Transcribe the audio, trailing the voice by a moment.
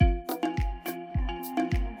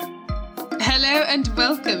Hello and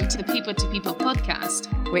welcome to the People to People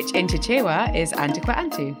podcast, which in Chichewa is Antiqua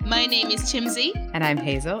Antu. My name is Chimsy. And I'm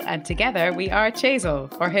Hazel, and together we are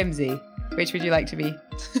Chazel, or Himsy. Which would you like to be?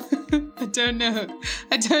 I don't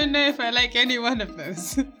know if I like any one of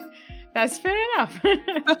those. That's fair enough.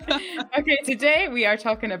 Okay, today we are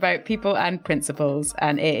talking about people and principles,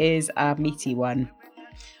 and it is a meaty one.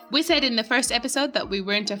 We said in the first episode that we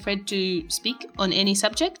weren't afraid to speak on any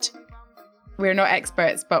subject. We're not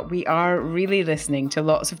experts, but we are really listening to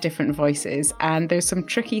lots of different voices, and there's some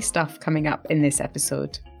tricky stuff coming up in this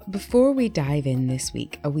episode. Before we dive in this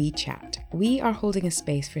week, a wee chat. We are holding a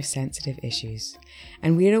space for sensitive issues,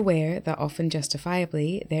 and we're aware that often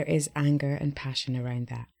justifiably there is anger and passion around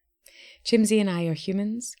that. Chimsy and I are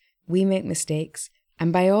humans, we make mistakes,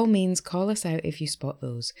 and by all means call us out if you spot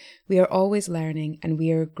those. We are always learning and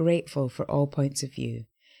we are grateful for all points of view.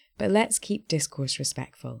 But let's keep discourse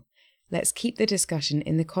respectful. Let's keep the discussion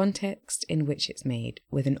in the context in which it's made,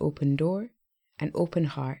 with an open door, an open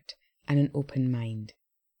heart, and an open mind.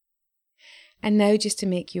 And now, just to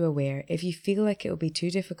make you aware, if you feel like it will be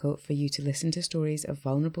too difficult for you to listen to stories of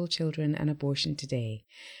vulnerable children and abortion today,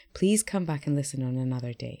 please come back and listen on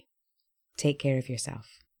another day. Take care of yourself.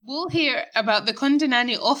 We'll hear about the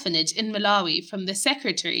Kondinani orphanage in Malawi from the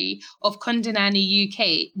Secretary of Kondinani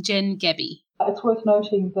UK, Jen Gebby. It's worth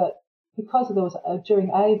noting that because there was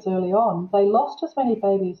during AIDS early on, they lost as many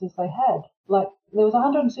babies as they had. Like there was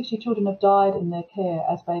 160 children have died in their care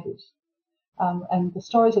as babies. And the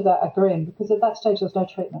stories of that are grim because at that stage there's no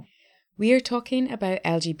treatment. We are talking about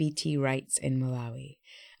LGBT rights in Malawi.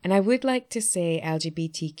 And I would like to say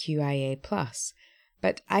LGBTQIA+,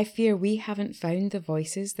 but I fear we haven't found the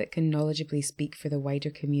voices that can knowledgeably speak for the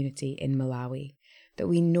wider community in Malawi, that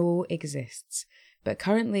we know exists, but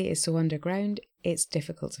currently is so underground, it's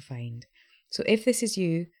difficult to find. So if this is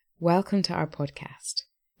you, welcome to our podcast.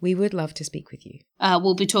 We would love to speak with you.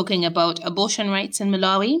 We'll be talking about abortion rights in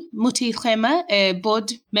Malawi. Muti Khema, a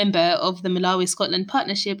board member of the Malawi-Scotland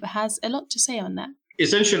Partnership, has a lot to say on that.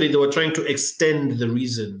 Essentially, they were trying to extend the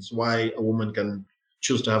reasons why a woman can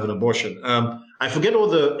choose to have an abortion. I forget all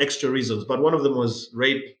the extra reasons, but one of them was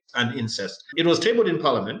rape and incest. It was tabled in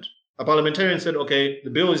Parliament. A parliamentarian said, okay, the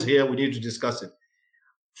bill is here, we need to discuss it.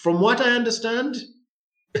 From what I understand,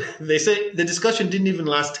 they say the discussion didn't even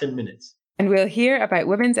last 10 minutes. And we'll hear about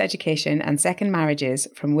women's education and second marriages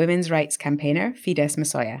from women's rights campaigner Fides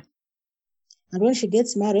Masoya. And when she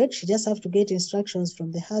gets married, she just has to get instructions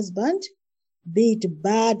from the husband, be it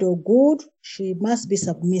bad or good, she must be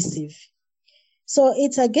submissive. So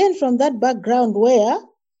it's again from that background where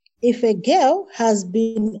if a girl has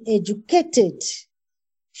been educated,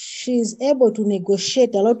 she's able to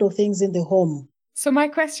negotiate a lot of things in the home. So my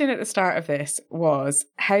question at the start of this was,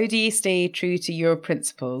 how do you stay true to your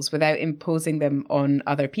principles without imposing them on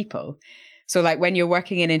other people? So like when you're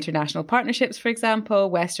working in international partnerships, for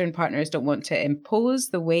example, Western partners don't want to impose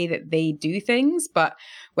the way that they do things. But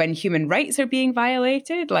when human rights are being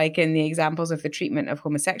violated, like in the examples of the treatment of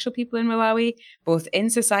homosexual people in Malawi, both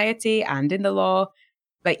in society and in the law,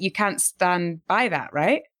 like you can't stand by that,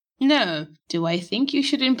 right? No. Do I think you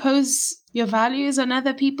should impose your values on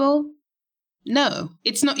other people? No,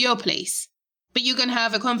 it's not your place. But you can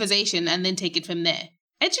have a conversation and then take it from there.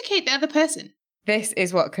 Educate the other person. This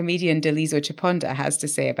is what comedian Dalizo Chiponda has to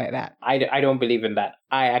say about that. I don't believe in that.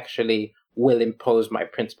 I actually will impose my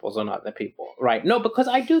principles on other people, right? No, because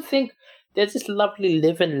I do think there's this lovely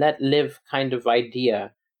live and let live kind of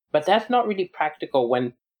idea. But that's not really practical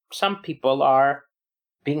when some people are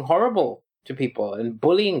being horrible to people and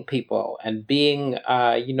bullying people and being,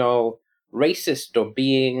 racist or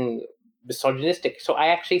being misogynistic. So I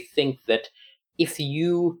actually think that if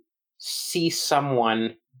you see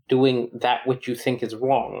someone doing that which you think is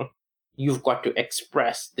wrong, you've got to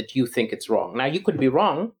express that you think it's wrong. Now, you could be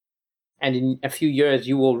wrong, and in a few years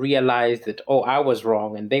you will realize that, oh, I was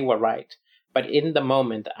wrong and they were right. But in the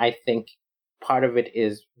moment, I think part of it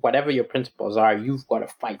is whatever your principles are, you've got to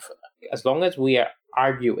fight for them. As long as we are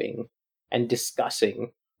arguing and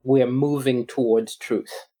discussing, we are moving towards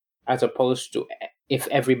truth, as opposed to if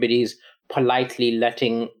everybody's politely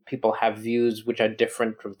letting people have views which are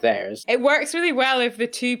different from theirs. It works really well if the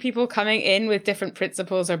two people coming in with different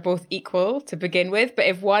principles are both equal to begin with, but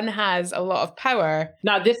if one has a lot of power...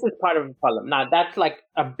 Now, this is part of the problem. Now, that's like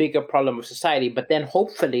a bigger problem of society, but then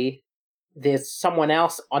hopefully there's someone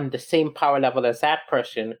else on the same power level as that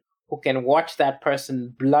person who can watch that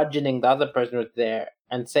person bludgeoning the other person who's there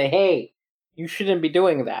and say, hey, you shouldn't be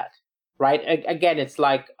doing that, right? Again, it's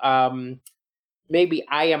like... maybe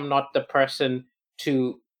I am not the person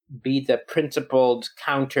to be the principled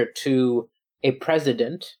counter to a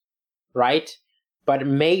president, right? But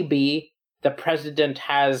maybe the president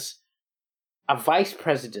has a vice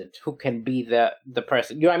president who can be the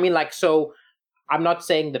person. You know what I mean? Like, so I'm not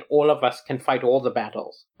saying that all of us can fight all the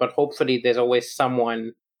battles, but hopefully there's always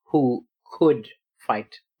someone who could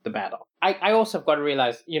fight the battle. I also have got to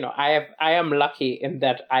realize, I am lucky in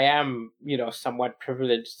that I am, somewhat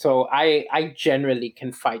privileged. So I generally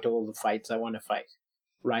can fight all the fights I want to fight,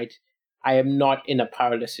 right? I am not in a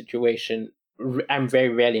powerless situation. I'm very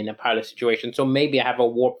rarely in a powerless situation. So maybe I have a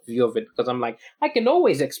warped view of it because I'm like, I can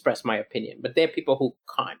always express my opinion, but there are people who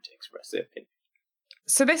can't express their opinion.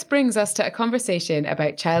 So this brings us to a conversation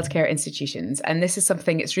about childcare institutions, and this is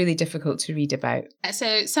something it's really difficult to read about.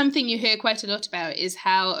 So something you hear quite a lot about is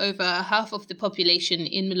how over half of the population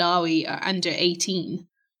in Malawi are under 18.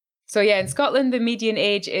 So yeah, in Scotland, the median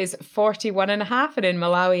age is 41.5, and in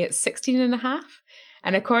Malawi, it's 16.5.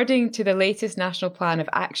 And according to the latest National Plan of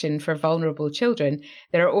Action for Vulnerable Children,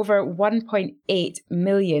 there are over 1.8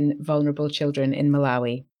 million vulnerable children in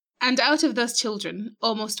Malawi. And out of those children,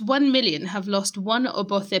 almost 1 million have lost one or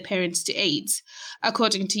both their parents to AIDS.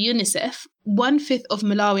 According to UNICEF, 1/5 of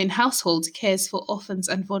Malawian households cares for orphans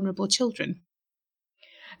and vulnerable children.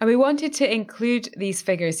 And we wanted to include these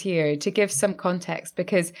figures here to give some context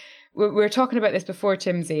because we were talking about this before,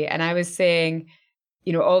 Chimsy, and I was saying,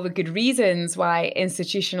 all the good reasons why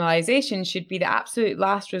institutionalization should be the absolute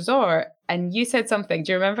last resort. And you said something,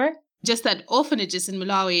 do you remember? Just that orphanages in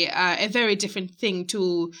Malawi are a very different thing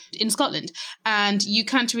to in Scotland. And you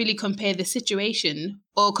can't really compare the situation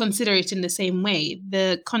or consider it in the same way.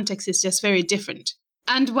 The context is just very different.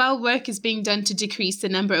 And while work is being done to decrease the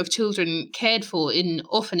number of children cared for in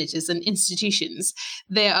orphanages and institutions,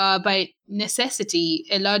 there are by necessity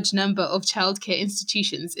a large number of childcare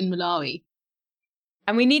institutions in Malawi.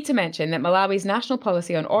 And we need to mention that Malawi's national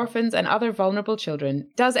policy on orphans and other vulnerable children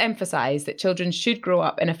does emphasise that children should grow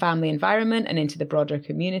up in a family environment and into the broader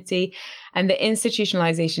community, and that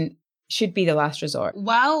institutionalisation should be the last resort.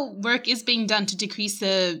 While work is being done to decrease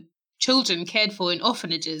the children cared for in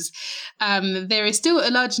orphanages, there is still a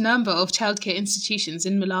large number of childcare institutions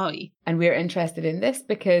in Malawi. And we're interested in this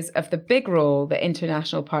because of the big role that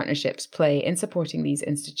international partnerships play in supporting these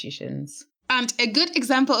institutions. And a good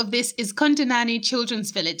example of this is Kondonani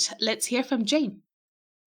Children's Village. Let's hear from Jane.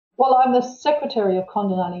 Well, I'm the Secretary of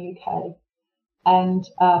Kondonani UK and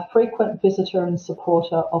a frequent visitor and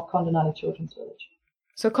supporter of Kondonani Children's Village.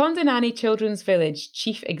 So Kondonani Children's Village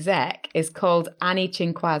Chief Exec is called Annie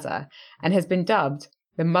Chinkwaza and has been dubbed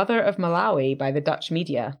the Mother of Malawi by the Dutch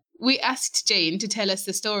media. We asked Jane to tell us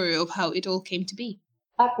the story of how it all came to be.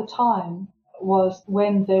 At the time was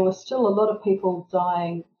when there were still a lot of people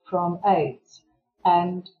dying from AIDS,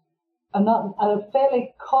 and a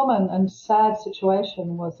fairly common and sad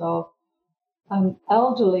situation was of an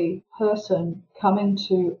elderly person coming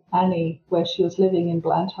to Annie, where she was living in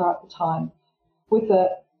Blantyre at the time, with a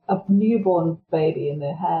newborn baby in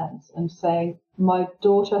their hands and saying, "My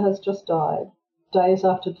daughter has just died days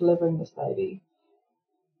after delivering this baby.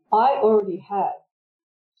 I already have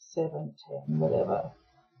 7, 10, whatever,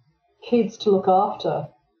 kids to look after.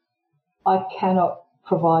 I cannot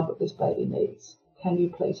provide what this baby needs. Can you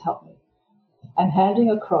please help me?" And handing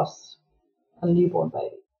across a newborn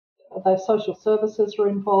baby. The social services were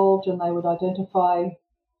involved and they would identify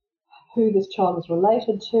who this child was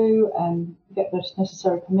related to and get the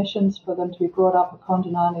necessary permissions for them to be brought up at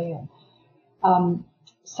Kondonani.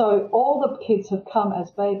 So all the kids have come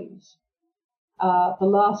as babies. The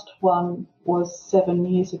last one was 7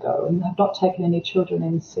 years ago and have not taken any children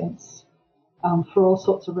in since. For all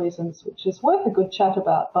sorts of reasons, which is worth a good chat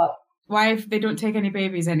about. But why if they don't take any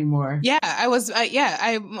babies anymore? Yeah,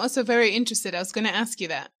 I'm also very interested. I was going to ask you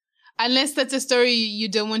that. Unless that's a story you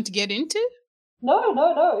don't want to get into? No.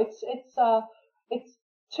 It's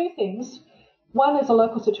two things. One is a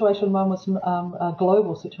local situation. One was a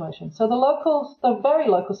global situation. So the very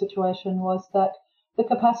local situation was that the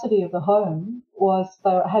capacity of the home was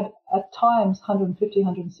they had at times 150,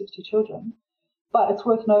 160 children. But it's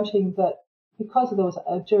worth noting that because there was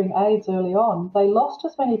during AIDS early on, they lost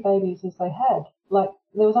as many babies as they had. Like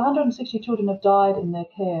there was 160 children have died in their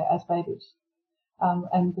care as babies,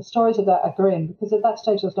 and the stories of that are grim because at that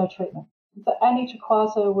stage there was no treatment. But Annie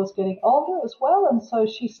Chinkwaza was getting older as well, and so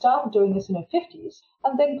she started doing this in her 50s.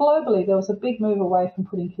 And then globally, there was a big move away from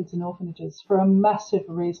putting kids in orphanages for a massive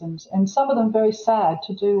reasons, and some of them very sad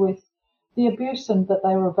to do with the abuse and that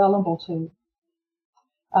they were vulnerable to.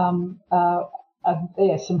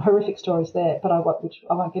 Some horrific stories there, which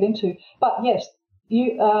I won't get into. But yes,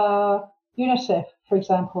 UNICEF, for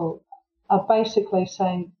example, are basically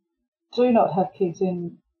saying do not have kids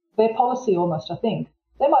in their policy almost, I think.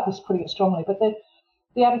 They might be putting it strongly, but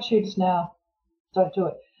the attitude is now don't do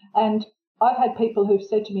it. And I've had people who've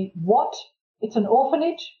said to me, what? It's an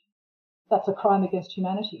orphanage? That's a crime against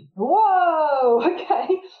humanity. Whoa, okay.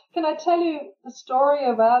 Can I tell you the story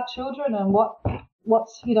of our children and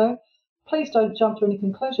what's, please don't jump to any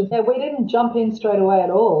conclusions. Yeah, we didn't jump in straight away at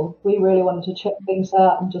all. We really wanted to check things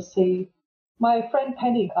out and just see. My friend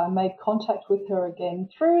Penny, I made contact with her again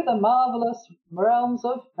through the marvellous realms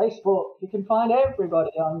of Facebook. You can find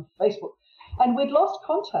everybody on Facebook. And we'd lost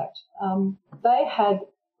contact. They had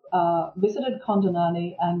visited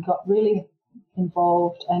Condonani and got really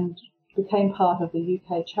involved and became part of the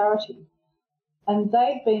UK charity. And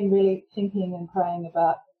they've been really thinking and praying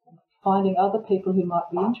about finding other people who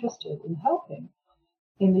might be interested in helping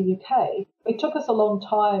in the UK. It took us a long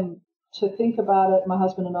time to think about it, my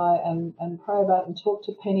husband and I, and pray about it and talk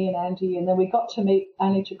to Penny and Andy. And then we got to meet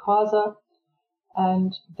Annie Chikwaza,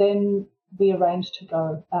 and then we arranged to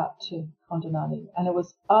go out to Condonani. And it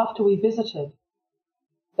was after we visited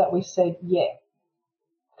that we said, yeah,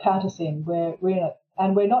 count us in. We're in it.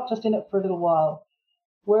 And we're not just in it for a little while.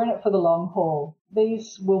 We're in it for the long haul.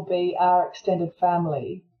 These will be our extended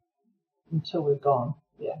family until we're gone.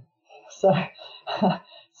 Yeah.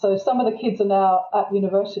 So some of the kids are now at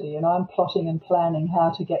university, and I'm plotting and planning how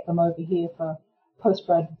to get them over here for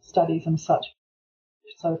postgrad studies and such.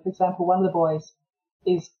 So, for example, one of the boys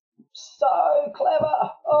is so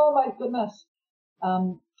clever. Oh, my goodness.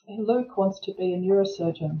 Luke wants to be a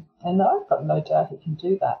neurosurgeon, and I've got no doubt he can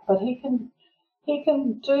do that. But he can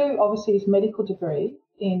do, obviously, his medical degree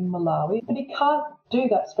in Malawi, but he can't do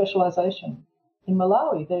that specialisation. In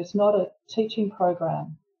Malawi, there's not a teaching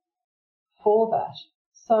program for that.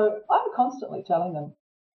 So I'm constantly telling them,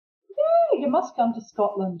 yeah, you must come to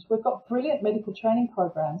Scotland. We've got brilliant medical training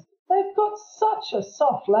programs. They've got such a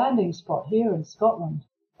soft landing spot here in Scotland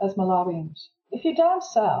as Malawians. If you're down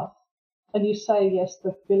south and you say, yes,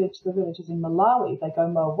 the village is in Malawi, they go,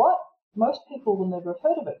 Mo, what? Most people will never have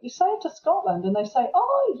heard of it. You say it to Scotland and they say,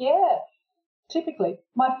 oh, yeah. Typically,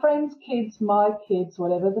 my friends' kids, my kids,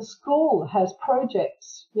 whatever, the school has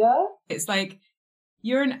projects, yeah? It's like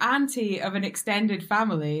you're an auntie of an extended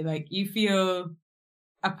family. Like, you feel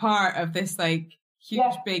a part of this, like,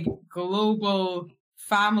 huge, big global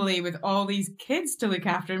family with all these kids to look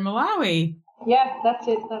after in Malawi. Yeah, that's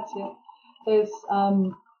it. There's,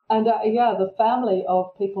 the family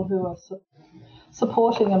of people who are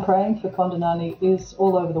supporting and praying for Condonani is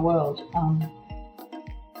all over the world.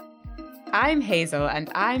 I'm Hazel, and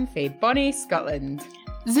I'm Faye Bonnie, Scotland.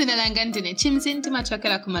 Zinalangandine Chimsin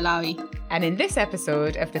Timachakela Malawi. And in this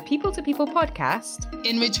episode of the People to People podcast,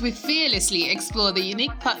 in which we fearlessly explore the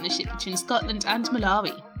unique partnership between Scotland and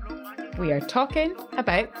Malawi, we are talking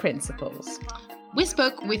about principles. We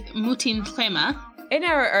spoke with Muti Ntlhwema. In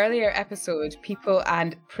our earlier episode, People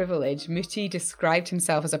and Privilege, Muti described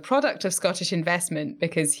himself as a product of Scottish investment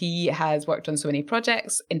because he has worked on so many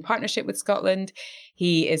projects in partnership with Scotland.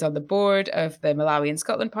 He is on the board of the Malawi and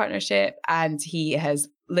Scotland partnership, and he has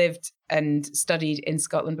lived and studied in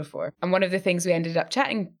Scotland before. And one of the things we ended up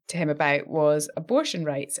chatting to him about was abortion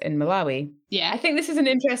rights in Malawi. Yeah. I think this is an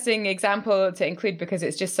interesting example to include because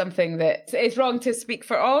it's just something that it's wrong to speak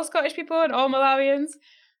for all Scottish people and all Malawians.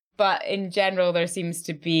 But in general, there seems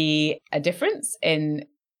to be a difference in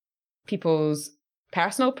people's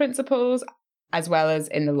personal principles as well as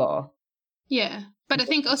in the law. Yeah, but I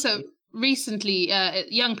think also recently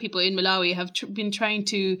young people in Malawi have been trying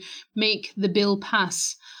to make the bill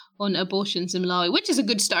pass on abortions in Malawi, which is a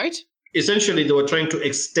good start. Essentially, they were trying to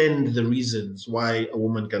extend the reasons why a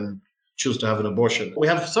woman can choose to have an abortion. We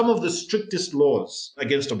have some of the strictest laws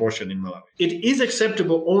against abortion in Malawi. It is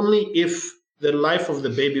acceptable only if the life of the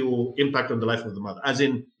baby will impact on the life of the mother. As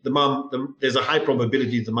in, the mom, there's a high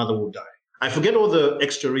probability the mother will die. I forget all the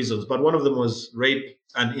extra reasons, but one of them was rape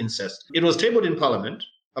and incest. It was tabled in Parliament.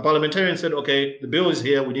 A parliamentarian said, okay, the bill is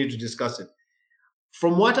here, we need to discuss it.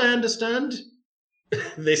 From what I understand,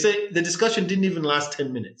 they say the discussion didn't even last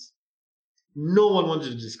 10 minutes. No one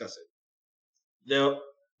wanted to discuss it.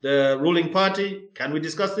 The ruling party, can we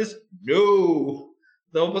discuss this? No.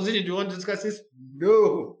 The opposition, do you want to discuss this?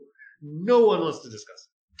 No. No one wants to discuss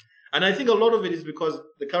it. And I think a lot of it is because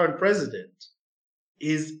the current president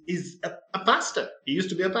is a pastor. He used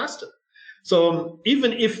to be a pastor. So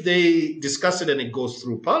even if they discuss it and it goes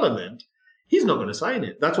through Parliament, he's not going to sign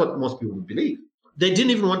it. That's what most people would believe. They didn't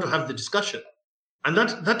even want to have the discussion. And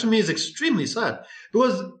that to me is extremely sad,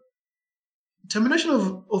 because termination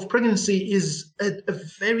of pregnancy is a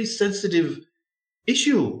very sensitive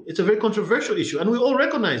issue. It's a very controversial issue, and we all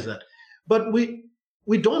recognize that. But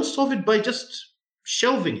we don't solve it by just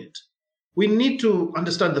shelving it. We need to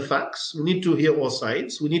understand the facts. We need to hear all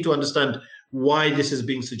sides. We need to understand why this is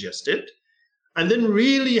being suggested. and then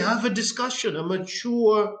really have a discussion, a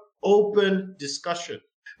mature, open discussion.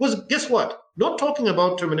 Because guess what? Not talking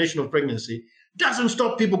about termination of pregnancy doesn't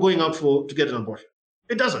stop people going out to get an abortion.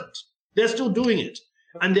 It doesn't. They're still doing it.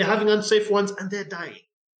 And they're having unsafe ones and they're dying.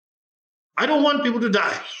 I don't want people to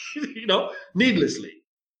die, needlessly.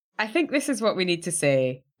 I think this is what we need to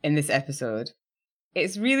say in this episode.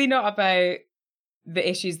 It's really not about the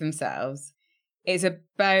issues themselves. It's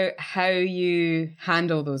about how you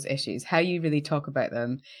handle those issues, how you really talk about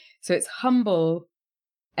them. So it's humble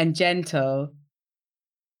and gentle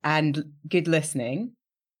and good listening.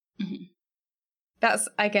 Mm-hmm. That's,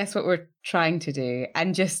 I guess, what we're trying to do,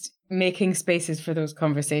 and just making spaces for those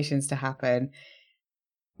conversations to happen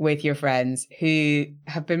with your friends who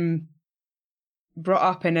have been brought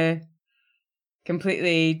up in a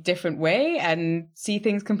completely different way and see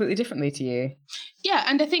things completely differently to you. Yeah,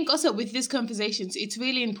 and I think also with these conversations, it's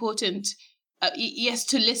really important, yes,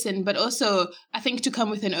 to listen, but also I think to come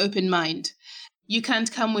with an open mind. You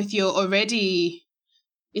can't come with your already,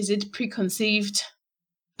 preconceived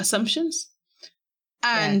assumptions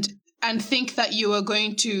and think that you are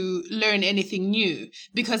going to learn anything new.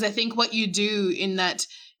 Because I think what you do in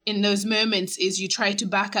those moments is you try to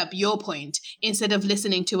back up your point instead of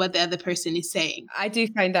listening to what the other person is saying. I do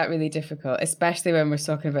find that really difficult, especially when we're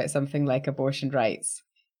talking about something like abortion rights.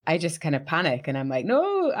 I just kind of panic and I'm like,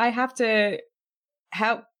 no, I have to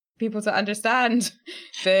help people to understand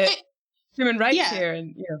the human rights here.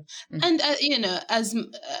 And, and as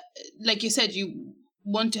like you said, you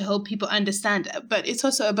want to help people understand, but it's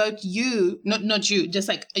also about you, not you, just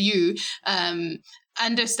like you,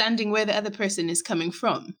 understanding where the other person is coming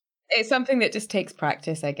from. It's something that just takes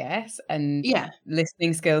practice, I guess, and yeah,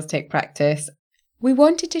 listening skills take practice. We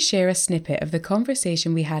wanted to share a snippet of the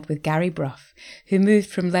conversation we had with Gary Brough, who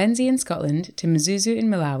moved from Lenzie in Scotland to Mzuzu in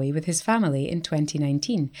Malawi with his family in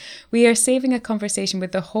 2019. We are saving a conversation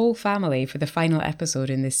with the whole family for the final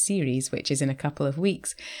episode in this series, which is in a couple of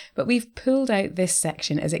weeks, but we've pulled out this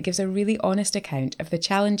section as it gives a really honest account of the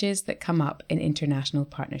challenges that come up in international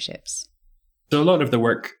partnerships. So a lot of the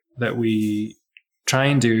work that we try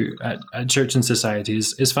and do at Church and Society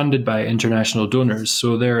is funded by international donors.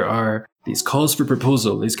 So there are these calls for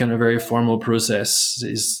proposal, these kind of very formal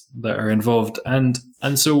processes that are involved. And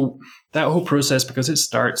so that whole process, because it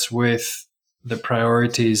starts with the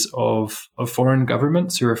priorities of foreign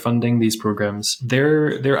governments who are funding these programs,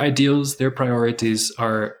 their ideals, their priorities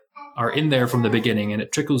are in there from the beginning, and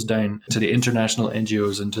it trickles down to the international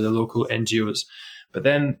NGOs and to the local NGOs. But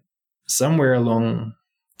then somewhere along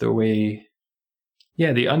the way,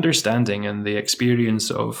 the understanding and the experience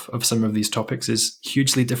of some of these topics is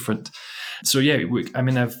hugely different. So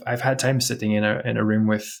I've had time sitting in a room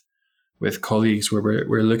with colleagues where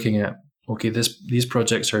we're looking at, okay, these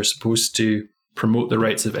projects are supposed to promote the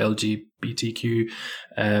rights of LGBTQ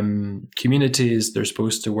communities. They're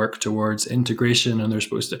supposed to work towards integration,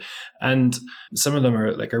 and some of them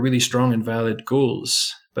are really strong and valid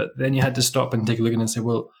goals. But then you had to stop and take a look at it and say,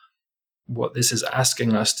 well, what this is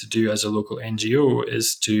asking us to do as a local NGO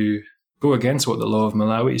is to go against what the law of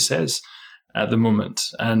Malawi says at the moment.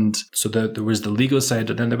 And so there was the legal side,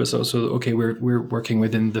 and then there was also, okay, we're working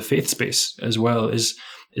within the faith space as well. Is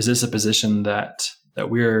this a position that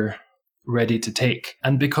we're ready to take?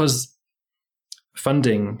 And because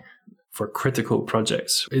funding for critical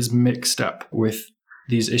projects is mixed up with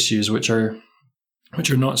these issues, which are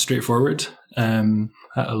not straightforward at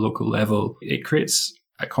a local level, it creates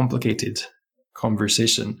a complicated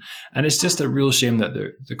conversation. And it's just a real shame that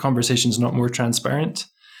the conversation's not more transparent,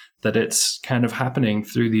 that it's kind of happening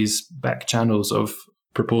through these back channels of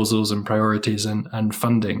proposals and priorities and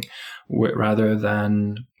funding, rather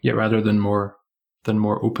than more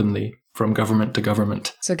openly from government to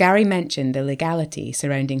government. So Gary mentioned the legality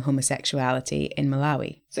surrounding homosexuality in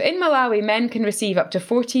Malawi. So in Malawi, men can receive up to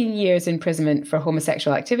 14 years imprisonment for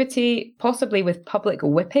homosexual activity, possibly with public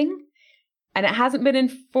whipping. And it hasn't been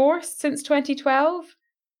enforced since 2012.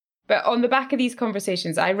 But on the back of these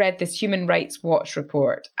conversations, I read this Human Rights Watch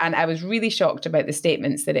report, and I was really shocked about the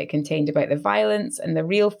statements that it contained about the violence and the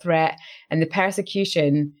real threat and the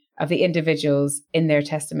persecution of the individuals in their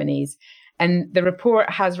testimonies. And the report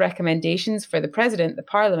has recommendations for the president, the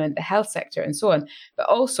parliament, the health sector, and so on, but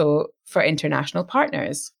also for international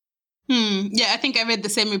partners. Yeah, I think I read the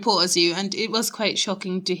same report as you, and it was quite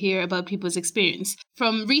shocking to hear about people's experience.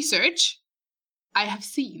 From research, I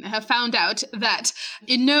have found out that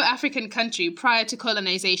in no African country prior to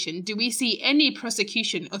colonization do we see any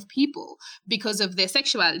prosecution of people because of their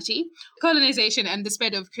sexuality. Colonization and the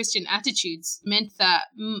spread of Christian attitudes meant that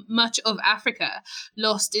much of Africa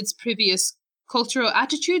lost its previous cultural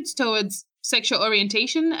attitudes towards sexual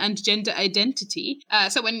orientation and gender identity.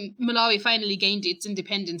 So when Malawi finally gained its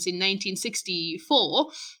independence in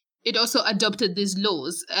 1964, it also adopted these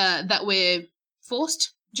laws that were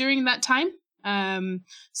forced during that time.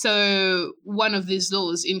 So one of these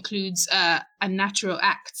laws includes unnatural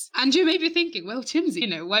acts. And you may be thinking, well, Chimsy,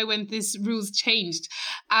 why weren't these rules changed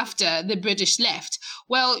after the British left?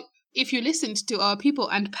 Well, if you listened to our People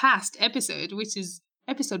and Past episode, which is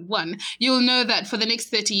episode 1, you'll know that for the next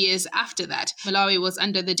 30 years after that, Malawi was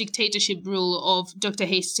under the dictatorship rule of Dr.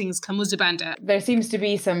 Hastings Kamuzibanda. There seems to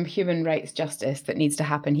be some human rights justice that needs to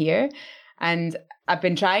happen here. And I've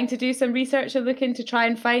been trying to do some research and looking to try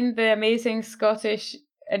and find the amazing Scottish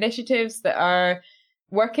initiatives that are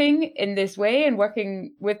working in this way and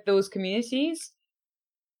working with those communities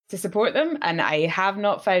to support them. And I have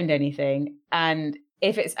not found anything. And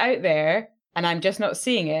if it's out there and I'm just not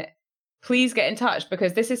seeing it, please get in touch,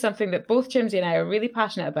 because this is something that both Chimsy and I are really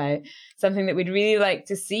passionate about, something that we'd really like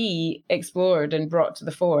to see explored and brought to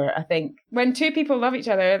the fore. I think when two people love each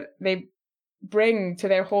other, they bring to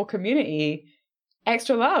their whole community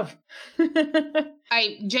extra love.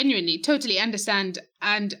 I genuinely totally understand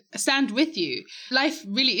and stand with you. Life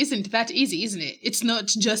really isn't that easy, isn't it? It's not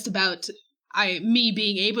just about me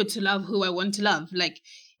being able to love who I want to love. Like,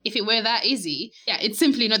 if it were that easy, it's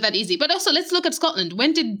simply not that easy. But also, let's look at Scotland.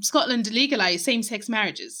 When did Scotland legalize same-sex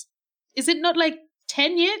marriages? Is it not like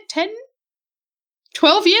 12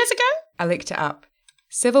 years ago? I looked it up.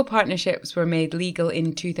 Civil partnerships were made legal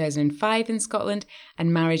in 2005 in Scotland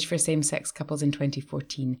and marriage for same-sex couples in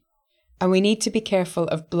 2014. And we need to be careful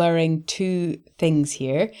of blurring two things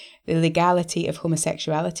here, the legality of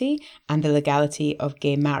homosexuality and the legality of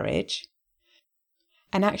gay marriage.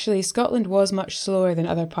 And actually, Scotland was much slower than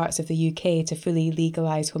other parts of the UK to fully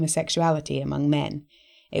legalise homosexuality among men.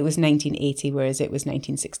 It was 1980, whereas it was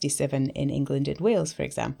 1967 in England and Wales, for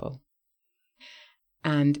example.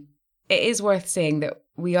 And it is worth saying that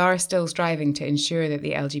we are still striving to ensure that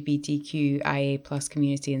the LGBTQIA+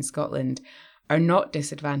 community in Scotland are not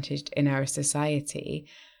disadvantaged in our society,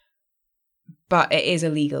 but it is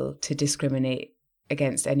illegal to discriminate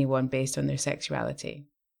against anyone based on their sexuality.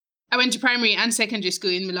 I went to primary and secondary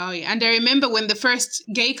school in Malawi, and I remember when the first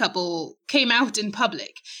gay couple came out in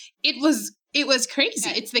public. It was crazy.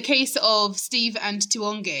 Yeah. It's the case of Steve and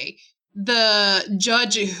Tiwonge. The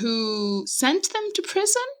judge who sent them to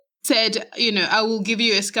prison said, I will give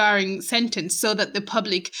you a scarring sentence so that the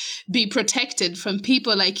public be protected from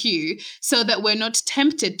people like you, so that we're not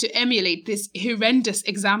tempted to emulate this horrendous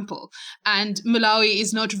example. And Malawi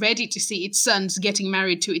is not ready to see its sons getting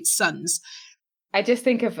married to its sons. I just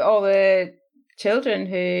think of all the children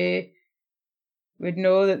who would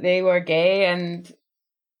know that they were gay and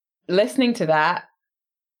listening to that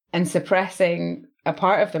and suppressing a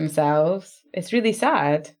part of themselves. It's really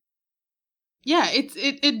sad. Yeah,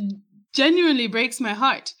 it genuinely breaks my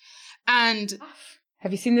heart. And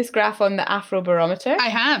have you seen this graph on the Afrobarometer? I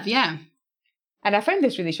have, yeah. And I found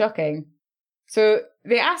this really shocking. So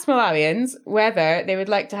they asked Malawians whether they would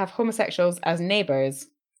like to have homosexuals as neighbours.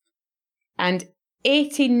 And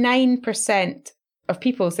 89% of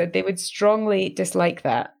people said they would strongly dislike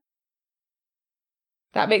that.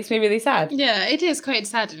 That makes me really sad. Yeah, it is quite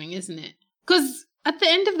saddening, isn't it? Because at the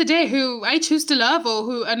end of the day, who I choose to love or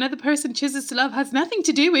who another person chooses to love has nothing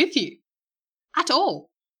to do with you. At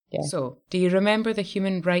all. Yeah. So, do you remember the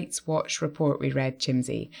Human Rights Watch report we read,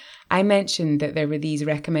 Chimsy? I mentioned that there were these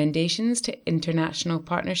recommendations to international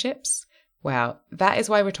partnerships. Well, that is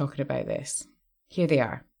why we're talking about this. Here they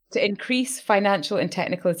are. To increase financial and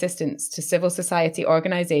technical assistance to civil society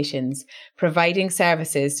organisations providing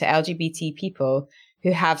services to LGBT people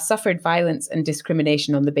who have suffered violence and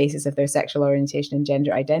discrimination on the basis of their sexual orientation and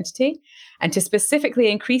gender identity, and to specifically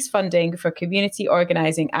increase funding for community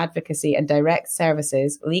organising, advocacy and direct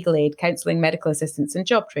services, legal aid, counselling, medical assistance and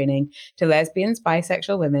job training to lesbians,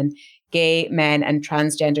 bisexual women, gay men and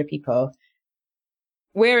transgender people.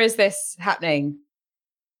 Where is this happening?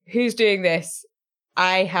 Who's doing this?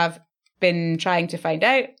 I have been trying to find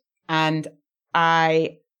out, and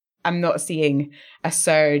I am not seeing a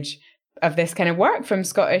surge of this kind of work from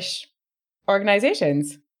Scottish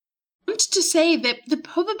organisations. I want to say that there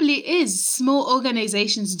probably is small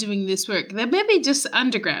organisations doing this work. They're maybe just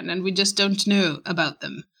underground and we just don't know about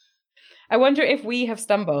them. I wonder if we have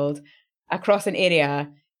stumbled across an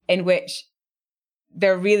area in which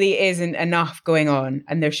there really isn't enough going on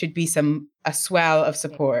and there should be a swell of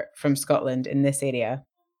support from Scotland in this area.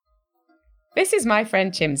 This is my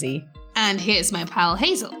friend Chimsy. And here's my pal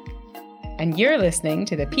Hazel. And you're listening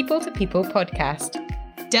to the People to People podcast.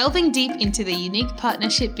 Delving deep into the unique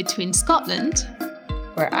partnership between Scotland,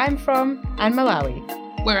 where I'm from, and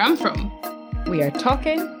Malawi, where I'm from. we are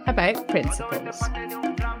talking about principles.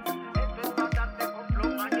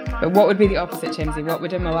 But what would be the opposite, Chimsy? What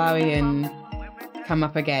would a Malawian come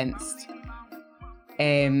up against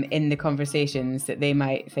in the conversations that they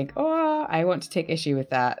might think, oh, I want to take issue with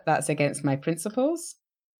that. That's against my principles?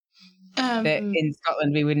 That in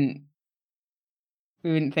Scotland we wouldn't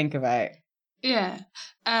think about. Yeah.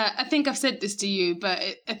 I think I've said this to you, but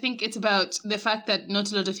I think it's about the fact that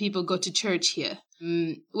not a lot of people go to church here.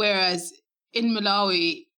 Whereas in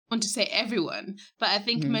Malawi, I want to say everyone, but I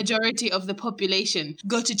think majority of the population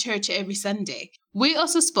go to church every Sunday. We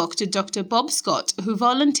also spoke to Dr. Bob Scott, who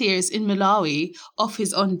volunteers in Malawi off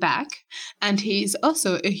his own back, and he's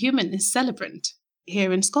also a humanist celebrant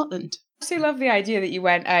here in Scotland. I actually love the idea that you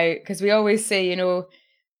went out, because we always say,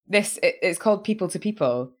 it's called people to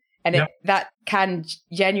people, and that can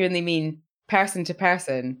genuinely mean person to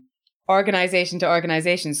person, organisation to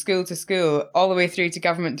organisation, school to school, all the way through to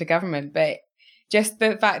government, but just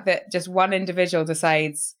the fact that just one individual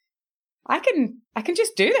decides, I can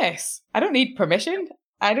just do this. I don't need permission.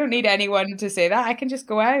 I don't need anyone to say that. I can just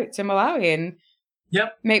go out to Malawi and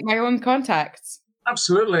make my own contacts.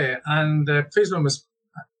 Absolutely. And please don't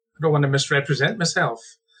I don't want to misrepresent myself.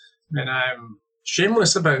 I mean, I'm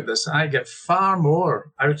shameless about this. I get far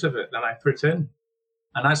more out of it than I put in.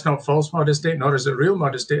 And that's not false modesty, nor is it real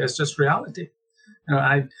modesty. It's just reality.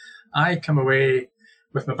 I come away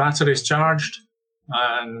with my batteries charged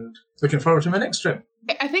and looking forward to my next trip.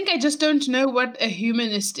 I think I just don't know what a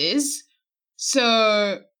humanist is.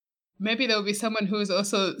 So maybe there'll be someone who is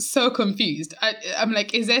also so confused. I'm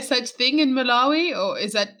like, is there such thing in Malawi, or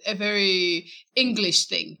is that a very English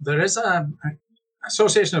thing? There is an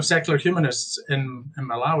association of secular humanists in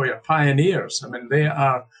Malawi, are pioneers. I mean, they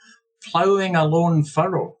are ploughing a lone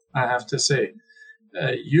furrow, I have to say.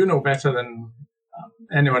 You know better than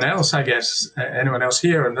anyone else, I guess, anyone else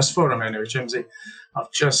here in this forum anyway, Jimsy,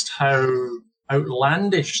 of just how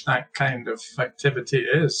outlandish that kind of activity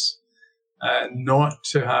is. Not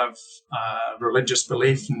to have religious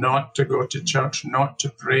belief, not to go to church, not to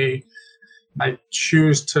pray. I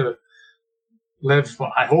choose to live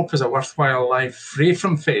what I hope is a worthwhile life free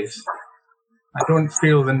from faith. I don't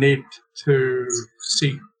feel the need to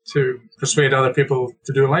seek to persuade other people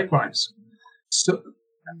to do likewise. So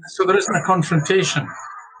there isn't a confrontation.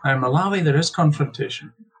 In Malawi, there is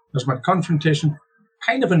confrontation. There's a confrontation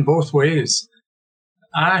kind of in both ways.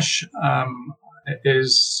 Ash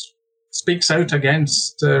speaks out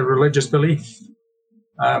against religious belief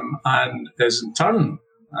and is in turn,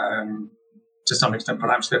 to some extent,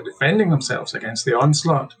 perhaps they're defending themselves against the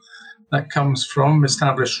onslaught that comes from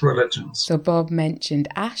established religions. So Bob mentioned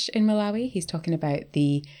Ash in Malawi. He's talking about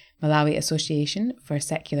the Malawi Association for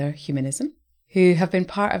Secular Humanism, who have been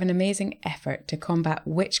part of an amazing effort to combat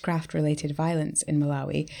witchcraft-related violence in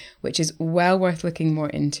Malawi, which is well worth looking more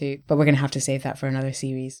into, but we're going to have to save that for another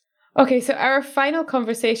series. Okay, so our final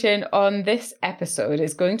conversation on this episode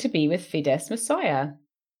is going to be with Fides Masoya.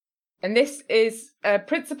 And this is a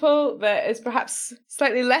principle that is perhaps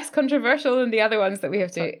slightly less controversial than the other ones that we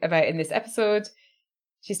have to about in this episode.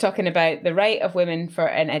 She's talking about the right of women for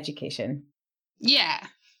an education. Yeah,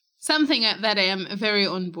 something that I am very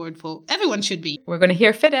on board for. Everyone should be. We're going to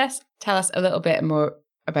hear Fides tell us a little bit more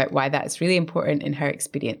about why that is really important in her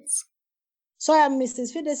experience. So I'm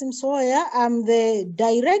Mrs. Fides Masoya. I'm the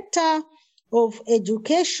Director of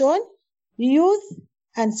Education, Youth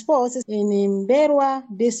and Sports in Mberwa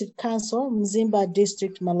District Council, Mzimba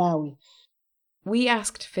District, Malawi. We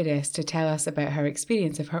asked Fides to tell us about her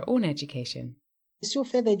experience of her own education. Still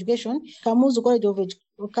further education,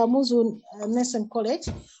 Kamuzu Nursing College,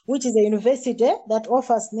 which is a university that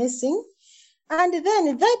offers nursing. And then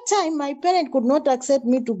at that time, my parents could not accept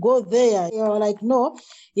me to go there. They were like, no,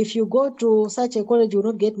 if you go to such a college, you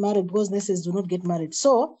will not get married because nurses do not get married.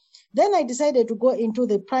 So then I decided to go into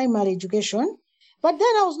the primary education. But then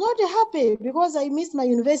I was not happy because I missed my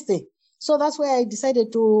university. So that's why I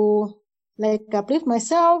decided to uplift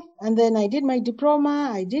myself. And then I did my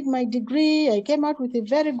diploma, I did my degree, I came out with a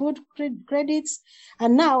very good credits.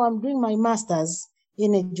 And now I'm doing my master's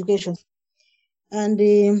in education. And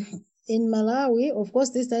in Malawi, of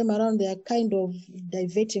course, this time around, they are kind of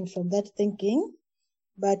diverting from that thinking.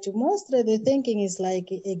 But mostly the thinking is like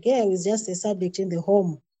a girl is just a subject in the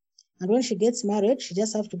home. And when she gets married, she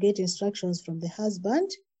just have to get instructions from the husband,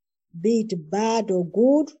 be it bad or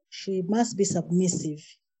good, she must be submissive.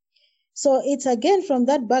 So it's again from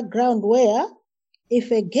that background where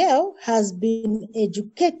if a girl has been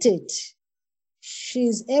educated,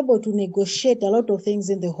 she's able to negotiate a lot of things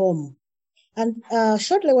in the home. And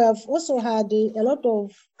shortly, we have also had a lot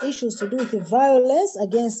of issues to do with the violence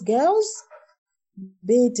against girls.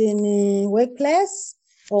 be it in a workplace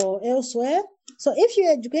or elsewhere. So if you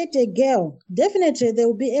educate a girl, definitely they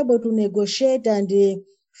will be able to negotiate and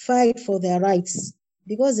fight for their rights,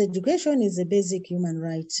 because education is a basic human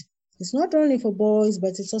right. It's not only for boys,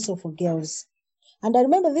 but it's also for girls. And I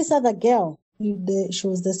remember this other girl, she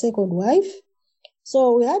was the second wife.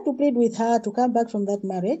 So we had to plead with her to come back from that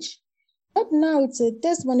marriage. But now it's a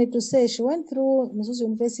testimony to say she went through Misusu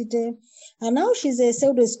University, and now she's a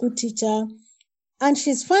Sunday school teacher, and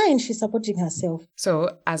she's fine. She's supporting herself.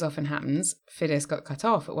 So, as often happens, Fides got cut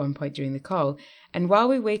off at one point during the call, and while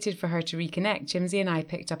we waited for her to reconnect, Jimsy and I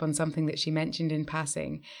picked up on something that she mentioned in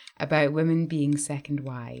passing about women being second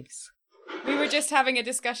wives. We were just having a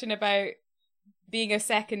discussion about being a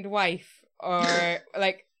second wife, or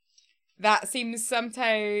like, that seems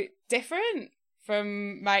somehow different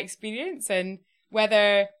from my experience, and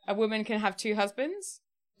whether a woman can have two husbands.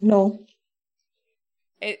 No.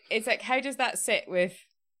 It's like, how does that sit with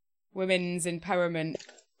women's empowerment?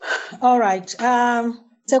 All right.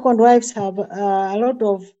 Second wives have a lot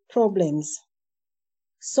of problems.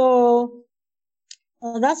 So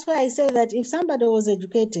that's why I say that if somebody was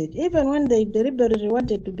educated, even when they deliberately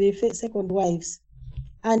wanted to be second wives,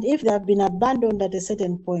 and if they have been abandoned at a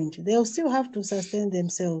certain point, they'll still have to sustain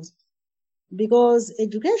themselves, because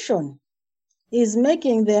education is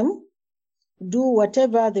making them do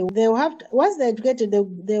whatever they will have to. Once they're educated,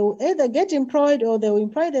 they will either get employed or they will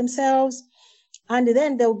employ themselves, and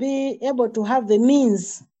then they'll be able to have the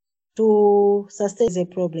means to sustain the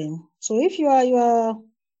problem. So if you are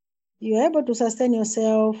able to sustain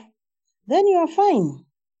yourself, then you are fine.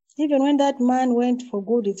 Even when that man went for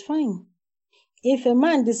good, it's fine. If a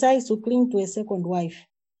man decides to cling to a second wife,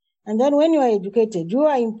 and then when you are educated, you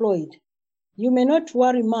are employed, you may not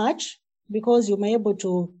worry much, because you may be able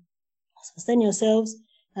to sustain yourselves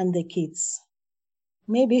and the kids.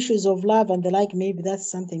 Maybe issues of love and the like, maybe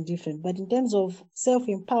that's something different. But in terms of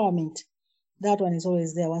self-empowerment, that one is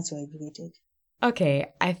always there once you're educated.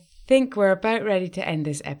 Okay, I think we're about ready to end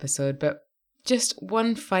this episode, but just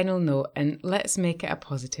one final note, and let's make it a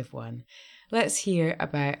positive one. Let's hear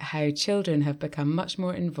about how children have become much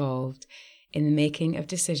more involved in the making of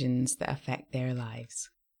decisions that affect their lives.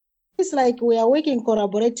 It's like we are working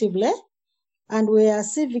collaboratively, and we are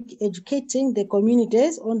civic educating the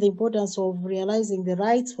communities on the importance of realizing the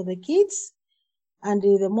rights for the kids. And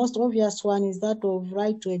the most obvious one is that of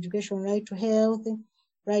right to education, right to health,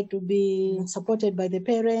 right to be supported by the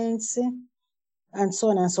parents, and so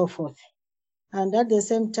on and so forth. And at the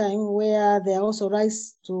same time, where there are also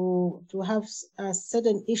rights to have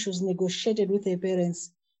certain issues negotiated with their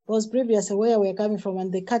parents. Because previously, where we're coming from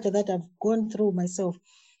and the culture that I've gone through myself,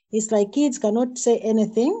 it's like kids cannot say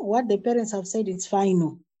anything. What the parents have said is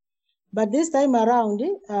final. But this time around,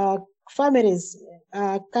 families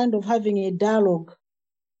are kind of having a dialogue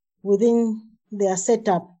within their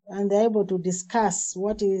setup, and they're able to discuss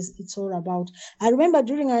what it's all about. I remember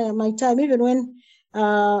during my time, even when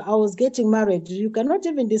I was getting married, you cannot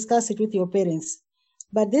even discuss it with your parents.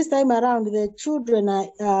 But this time around, the children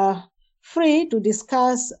are free to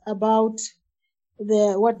discuss about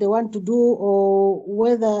what they want to do, or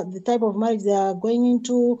whether the type of marriage they are going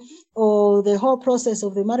into, or the whole process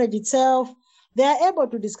of the marriage itself. They are able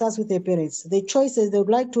to discuss with their parents the choices they would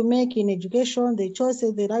like to make in education, the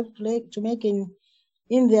choices they like to make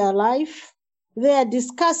in their life. They are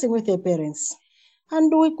discussing with their parents.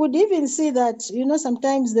 And we could even see that,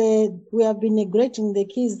 sometimes we have been neglecting the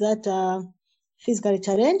kids that are physically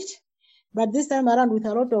challenged. But this time around, with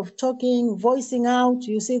a lot of talking, voicing out,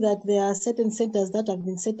 you see that there are certain centers that have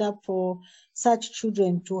been set up for such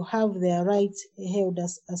children to have their rights held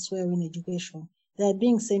as well in education. They are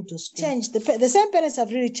being sent to school. Changed. The same parents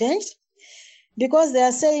have really changed, because they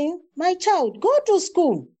are saying, my child, go to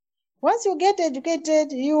school. Once you get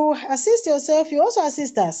educated, you assist yourself, you also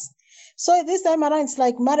assist us. So this time around, it's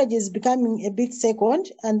like marriage is becoming a bit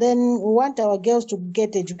second, and then we want our girls to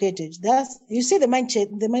get educated. You see the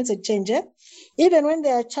mindset change. Even when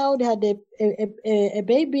their child had a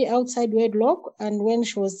baby outside wedlock, and when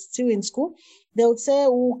she was still in school, they would say,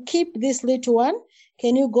 we'll keep this little one.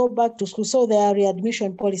 Can you go back to school? So there are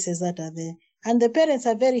readmission policies that are there. And the parents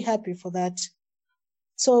are very happy for that.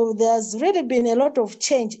 So there's really been a lot of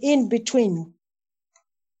change in between.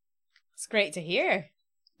 It's great to hear.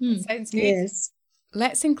 Sounds good. Yes.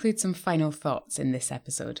 Let's include some final thoughts in this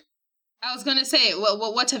episode. I was going to say,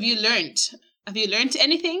 what have you learned? Have you learned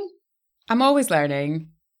anything? I'm always learning,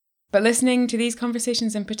 but listening to these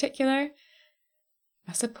conversations in particular,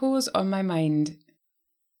 I suppose on my mind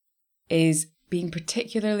is being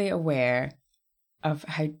particularly aware of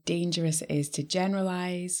how dangerous it is to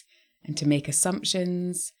generalize and to make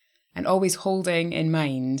assumptions And always holding in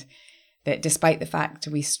mind that despite the fact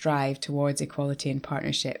we strive towards equality and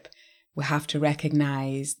partnership, we have to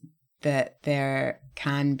recognise that there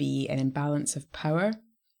can be an imbalance of power.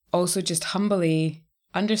 Also, just humbly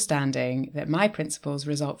understanding that my principles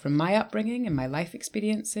result from my upbringing and my life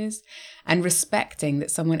experiences, and respecting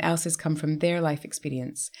that someone else has come from their life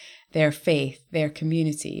experience, their faith, their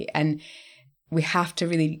community. And we have to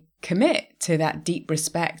really commit to that deep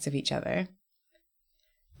respect of each other.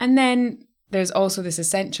 And then there's also this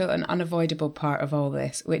essential and unavoidable part of all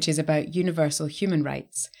this, which is about universal human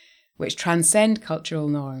rights, which transcend cultural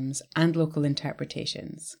norms and local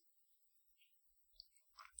interpretations.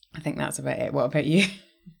 I think that's about it. What about you?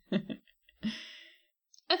 I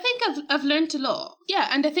think I've learned a lot. Yeah,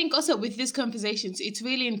 and I think also with these conversations, it's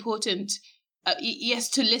really important, yes,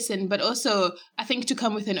 to listen, but also I think to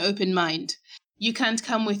come with an open mind. You can't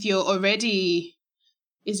come with your already,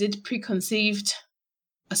 preconceived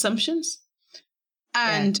assumptions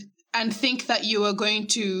and think that you are going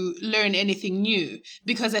to learn anything new,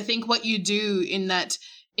 because I think what you do in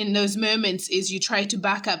those moments is you try to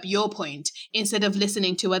back up your point instead of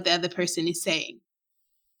listening to what the other person is saying.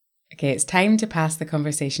 Okay, it's time to pass the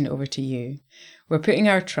conversation over to you. We're putting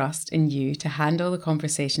our trust in you to handle the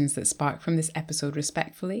conversations that spark from this episode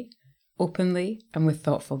respectfully, openly, and with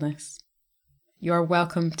thoughtfulness. You are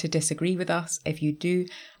welcome to disagree with us. If you do,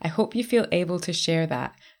 I hope you feel able to share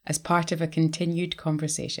that as part of a continued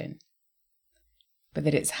conversation, but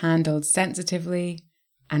that it's handled sensitively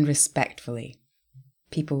and respectfully,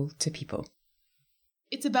 people to people.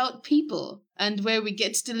 It's about people, and where we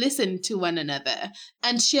get to listen to one another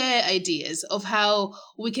and share ideas of how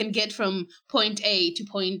we can get from point A to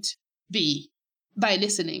point B by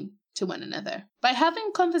listening to one another, by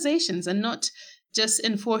having conversations and not just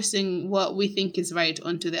enforcing what we think is right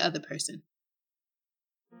onto the other person.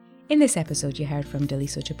 In this episode, you heard from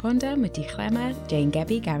Daliso Chaponda, Muti Khlemer, Jane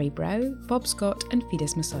Gebby, Gary Brow, Bob Scott, and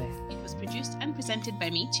Fides Masoya. It was produced and presented by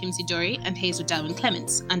me, Chimsi Dory, and Hazel Darwin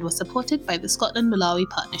Clements, and was supported by the Scotland-Malawi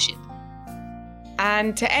Partnership.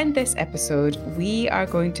 And to end this episode, we are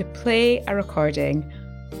going to play a recording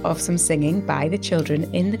of some singing by the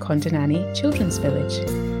children in the Kontinani Children's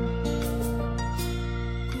Village.